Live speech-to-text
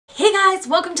guys,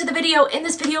 welcome to the video. In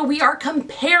this video we are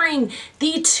comparing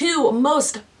the two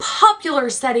most popular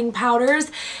setting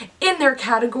powders in their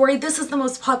category. This is the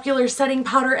most popular setting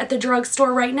powder at the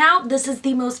drugstore right now. This is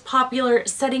the most popular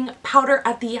setting powder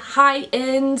at the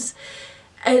high-end,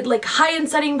 like high-end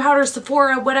setting powder,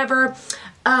 Sephora, whatever.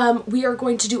 We are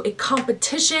going to do a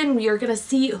competition. We are going to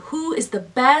see who is the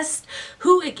best,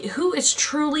 who is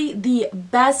truly the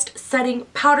best setting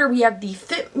powder. We have the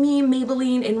Fit Me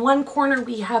Maybelline in one corner.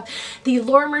 We have the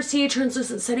Laura Mercier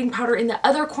Translucent Setting Powder in the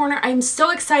other corner. I'm so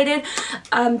excited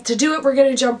to do it. We're going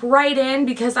to jump right in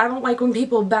because I don't like when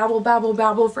people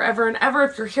babble forever and ever.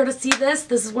 If you're here to see this,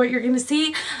 this is what you're going to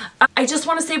see. I just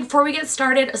want to say before we get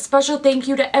started, a special thank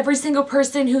you to every single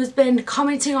person who's been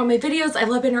commenting on my videos. I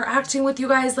love interacting with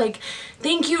you guys. Like,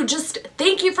 thank you, just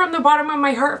thank you from the bottom of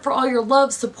my heart for all your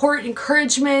love, support,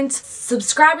 encouragement,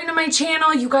 subscribing to my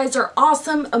channel. You guys are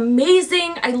awesome,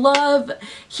 amazing. I love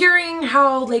hearing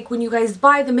how, like, when you guys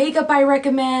buy the makeup I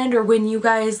recommend, or when you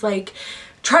guys like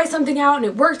try something out and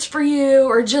it works for you,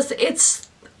 or just it's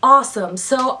awesome.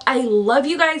 So I love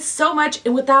you guys so much,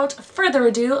 and without further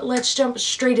ado, let's jump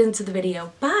straight into the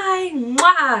video. Bye.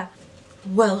 Mwah.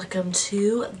 Welcome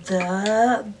to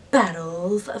the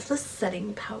battles of the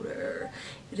setting powder.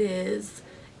 It is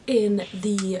in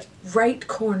the right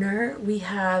corner we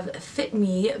have Fit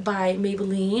Me by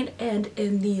Maybelline, and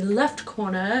in the left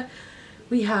corner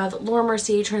we have Laura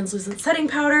Mercier Translucent Setting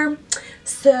Powder.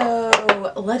 So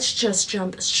let's just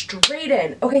jump straight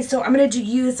in. Okay, so I'm going to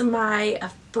use my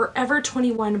Forever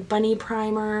 21 Bunny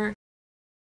Primer.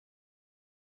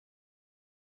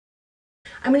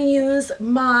 I'm going to use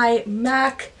my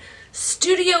MAC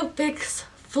Studio Fix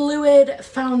Fluid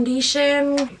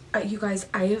Foundation. You guys,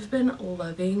 I have been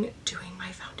loving doing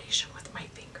my foundation with my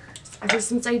fingers. Ever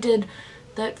since I did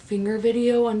that finger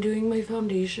video on doing my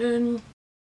foundation.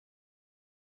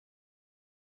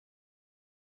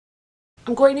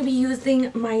 I'm going to be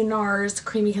using my NARS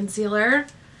Creamy Concealer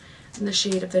in the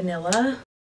shade Vanilla.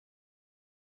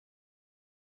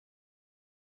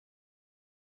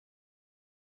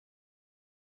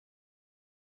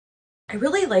 I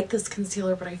really like this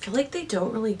concealer, but I feel like they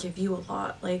don't really give you a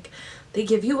lot. Like, they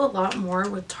give you a lot more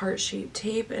with Tarte Shape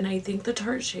Tape, and I think the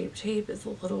Tarte Shape Tape is a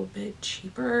little bit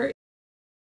cheaper.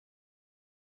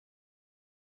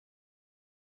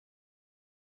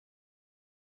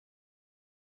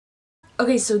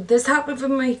 Okay, so this half of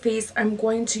my face, I'm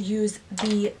going to use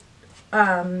the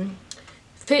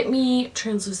Fit Me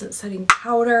Translucent Setting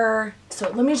Powder. So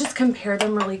let me just compare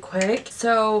them really quick.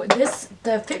 So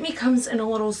the Fit Me comes in a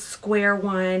little square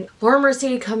one. Laura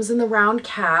Mercier comes in the round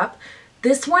cap.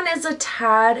 This one is a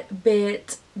tad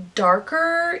bit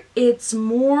darker. It's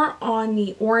more on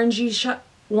the orangey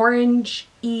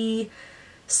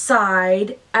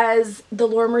side, as the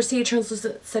Laura Mercier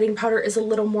Translucent Setting Powder is a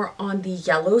little more on the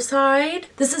yellow side.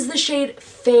 This is the shade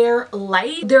Fair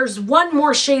Light. There's one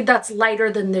more shade that's lighter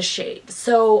than this shade,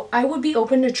 so I would be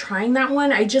open to trying that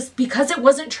one. I just, because it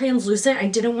wasn't translucent, I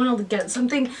didn't want to get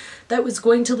something that was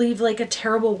going to leave like a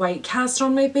terrible white cast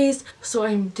on my face, so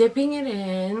I'm dipping it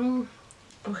in.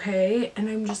 Okay, and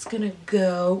I'm just gonna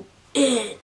go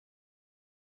in.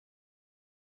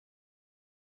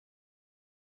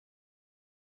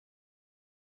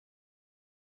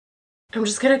 I'm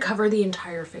just going to cover the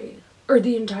entire face, or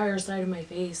the entire side of my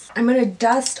face. I'm going to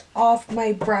dust off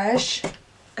my brush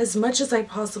as much as I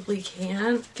possibly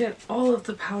can. Get all of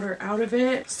the powder out of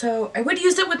it. So I would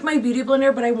use it with my beauty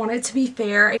blender, but I want it to be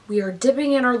fair. We are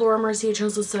dipping in our Laura Mercier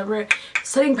Translucent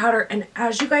Setting Powder, and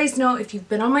as you guys know, if you've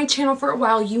been on my channel for a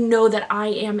while, you know that I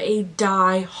am a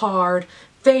die-hard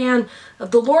fan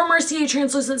of the Laura Mercier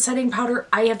Translucent Setting Powder.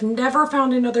 I have never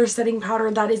found another setting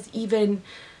powder that is even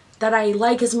that I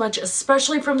like as much,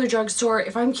 especially from the drugstore.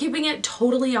 If I'm keeping it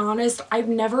totally honest, I've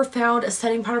never found a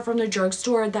setting powder from the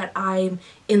drugstore that I'm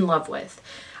in love with.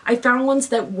 I found ones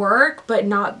that work, but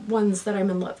not ones that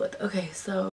I'm in love with. Okay,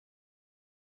 so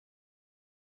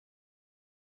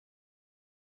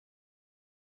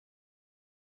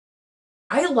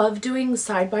I love doing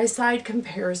side-by-side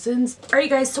comparisons. Alright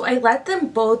guys, so I let them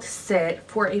both sit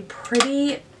for a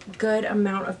pretty good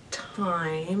amount of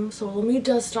time. So let me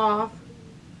dust off.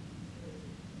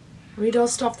 Let me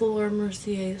dust off the Laura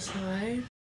Mercier side.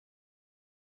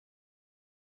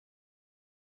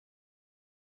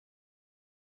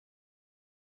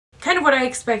 Kind of what I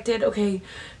expected. Okay,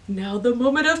 now the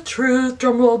moment of truth.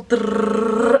 Drumroll.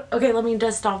 Okay, let me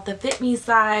dust off the Fit Me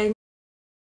side.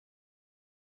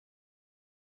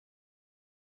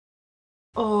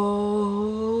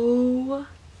 Oh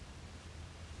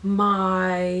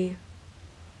my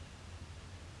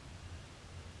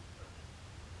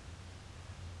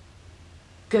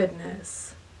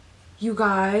goodness. You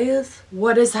guys,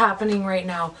 what is happening right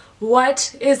now?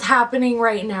 What is happening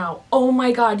right now? Oh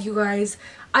my God, you guys.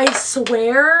 I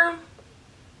swear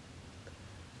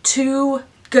to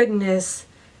goodness,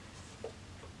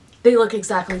 they look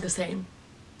exactly the same.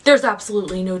 There's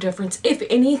absolutely no difference. If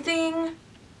anything,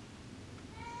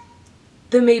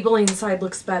 the Maybelline side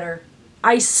looks better.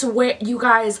 I swear, you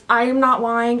guys, I am not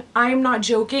lying. I am not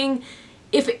joking.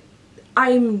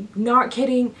 I'm not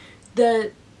kidding,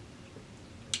 the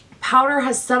powder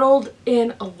has settled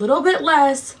in a little bit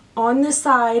less on this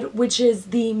side, which is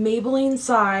the Maybelline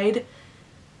side.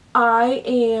 I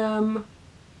am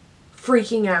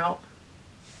freaking out.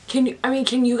 Can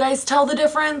you guys tell the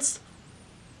difference?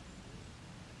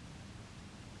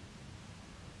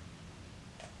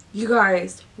 You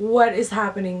guys, what is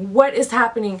happening? What is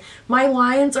happening? My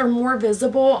lines are more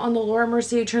visible on the Laura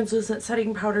Mercier Translucent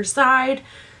Setting Powder side.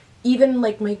 Even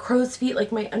like my crow's feet,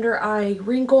 like my under eye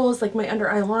wrinkles, like my under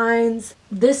eye lines.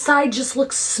 This side just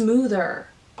looks smoother.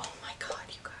 Oh my God,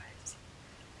 you guys.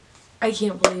 I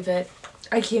can't believe it.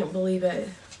 I can't believe it.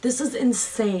 This is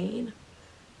insane.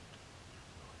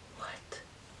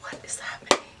 What is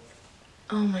happening?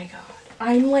 Oh my God.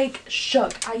 I'm like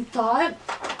shook.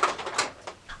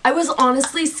 I was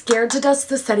honestly scared to dust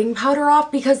the setting powder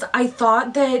off because I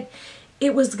thought that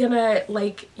it was gonna,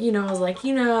 like, you know, I was like,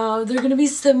 you know, they're gonna be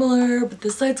similar, but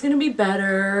this side's gonna be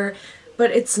better, but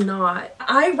it's not.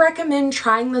 I recommend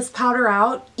trying this powder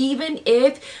out, even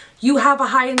if you have a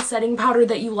high-end setting powder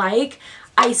that you like.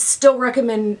 I still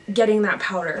recommend getting that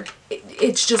powder.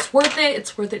 It's just worth it.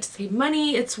 It's worth it to save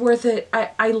money. It's worth it.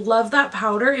 I love that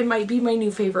powder. It might be my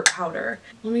new favorite powder.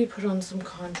 Let me put on some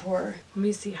contour. Let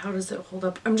me see, how does it hold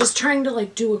up? I'm just trying to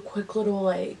like do a quick little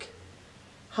like,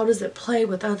 how does it play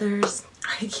with others?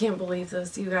 I can't believe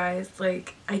this, you guys.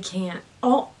 Like, I can't.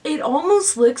 It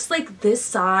almost looks like this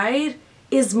side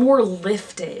is more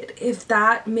lifted, if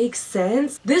that makes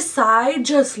sense. This side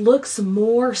just looks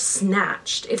more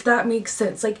snatched, if that makes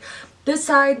sense. Like, this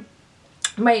side,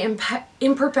 my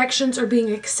imperfections are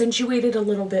being accentuated a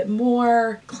little bit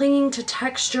more, clinging to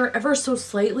texture ever so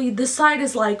slightly. This side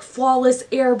is like flawless,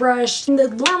 airbrushed. And the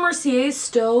Laura Mercier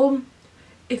still,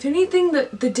 if anything,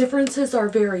 the differences are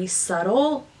very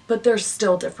subtle, but there's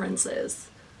still differences.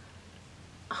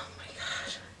 Oh my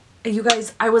God. You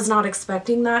guys, I was not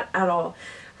expecting that at all.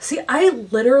 See, I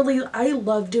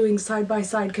love doing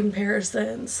side-by-side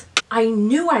comparisons. I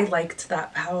knew I liked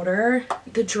that powder.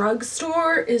 The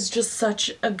drugstore is just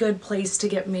such a good place to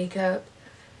get makeup.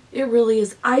 It really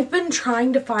is. I've been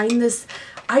trying to find this.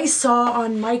 I saw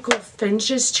on Michael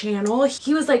Finch's channel,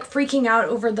 he was like freaking out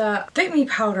over the Fit Me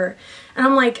powder. And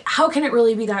I'm like, how can it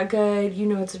really be that good? You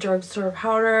know, it's a drugstore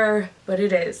powder, but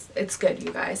it is. It's good,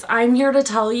 you guys. I'm here to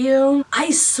tell you,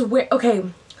 I swear, okay,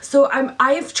 so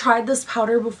I've tried this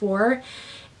powder before,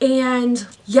 and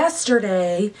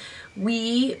yesterday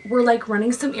we were like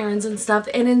running some errands and stuff,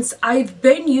 and I've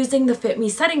been using the Fit Me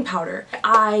setting powder.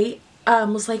 I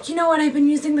was like, you know what, I've been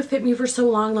using the Fit Me for so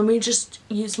long, let me just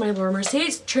use my Laura Mercier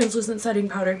Translucent Setting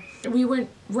Powder. We went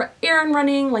errand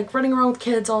running, like running around with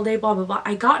kids all day, blah, blah, blah.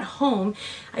 I got home,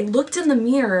 I looked in the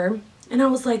mirror, and I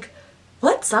was like,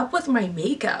 what's up with my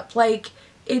makeup? Like,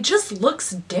 it just looks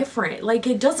different. Like,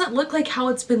 it doesn't look like how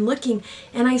it's been looking.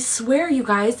 And I swear, you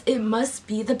guys, it must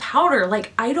be the powder.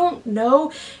 Like, I don't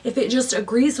know if it just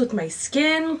agrees with my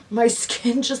skin. My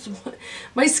skin's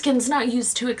not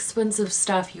used to expensive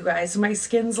stuff, you guys. My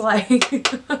skin's like,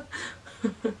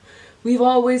 we've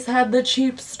always had the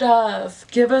cheap stuff.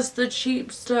 Give us the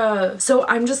cheap stuff. So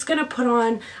I'm just gonna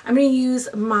I'm gonna use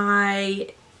my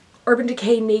Urban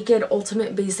Decay Naked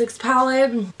Ultimate Basics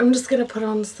palette. I'm just gonna put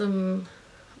on some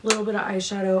little bit of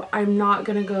eyeshadow. I'm not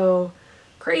gonna go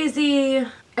crazy.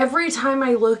 Every time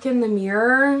I look in the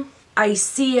mirror, I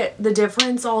see the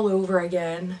difference all over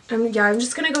again. And yeah, I'm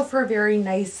just gonna go for a very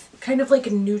nice, kind of like a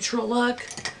neutral look,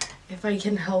 if I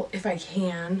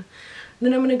can.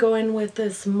 Then I'm gonna go in with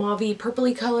this mauvey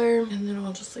purpley color, and then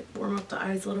I'll just like warm up the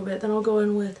eyes a little bit. Then I'll go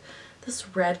in with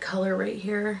this red color right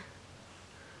here.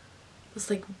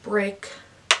 This like brick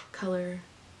color.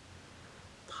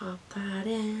 Pop that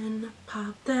in,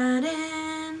 pop that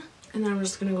in. And then I'm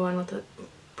just gonna go in with the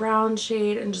brown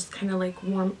shade and just kind of like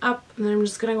warm up. And then I'm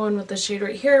just gonna go in with the shade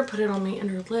right here, put it on my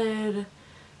inner lid.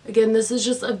 Again, this is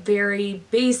just a very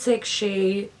basic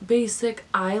shade, basic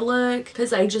eye look,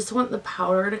 because I just want the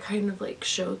powder to kind of like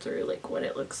show through like what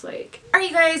it looks like. Alright,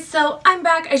 you guys, so I'm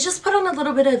back. I just put on a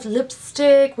little bit of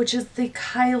lipstick, which is the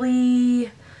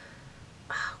Kylie,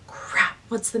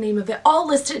 what's the name of it? I'll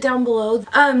list it down below.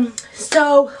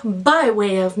 So by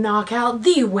way of knockout,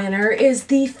 the winner is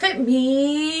the Fit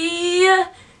Me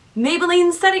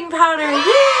Maybelline setting powder.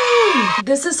 Yay!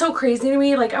 This is so crazy to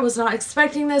me. Like, I was not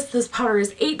expecting this. This powder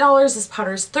is $8. This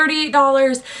powder is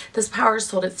 $38. This powder is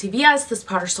sold at CVS. This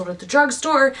powder is sold at the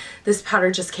drugstore. This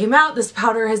powder just came out. This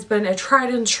powder has been a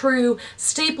tried and true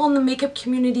staple in the makeup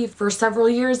community for several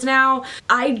years now.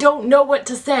 I don't know what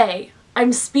to say.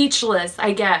 I'm speechless,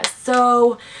 I guess.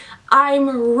 So I'm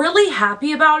really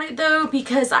happy about it though,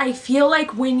 because I feel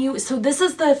like when you, so this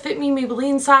is the Fit Me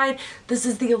Maybelline side, this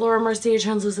is the Laura Mercier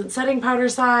Translucent Setting Powder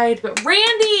side. But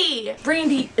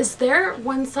Randy, is there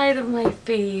one side of my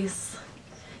face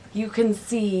you can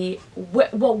see,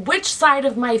 well, which side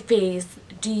of my face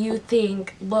do you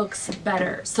think looks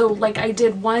better? So like I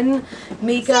did one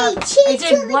makeup, I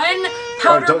did one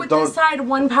powder with this side,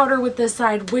 one powder with this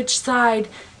side. Which side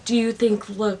do you think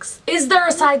looks, is there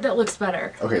a side that looks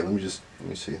better? Okay, let me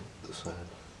see this side.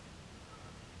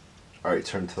 Alright,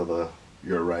 turn to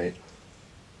your right.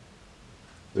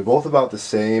 They're both about the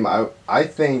same. I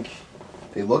think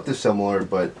they look similar,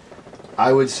 but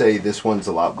I would say this one's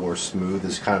a lot more smooth.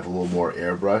 It's kind of a little more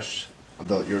airbrushed.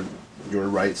 Your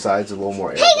right side's a little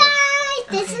more airbrushed. Hey guys,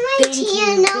 this is my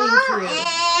channel.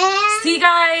 See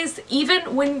guys,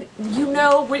 even when you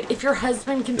know if your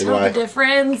husband can tell the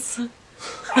difference,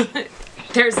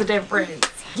 there's a difference.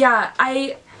 Yeah,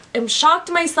 I am shocked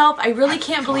myself. I really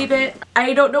can't believe it.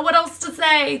 I don't know what else to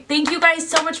say. Thank you guys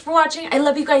so much for watching. I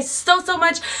love you guys so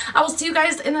much. I will see you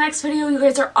guys in the next video. You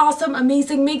guys are awesome,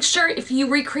 amazing. Make sure if you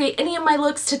recreate any of my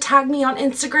looks to tag me on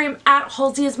Instagram at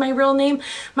HalseyisMyRealName.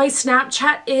 My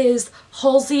Snapchat is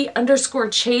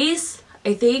Halsey_Chase,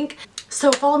 I think.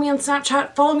 So follow me on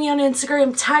Snapchat, follow me on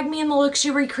Instagram, tag me in the looks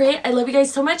you recreate. I love you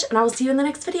guys so much, and I will see you in the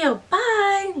next video.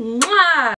 Bye! Mwah!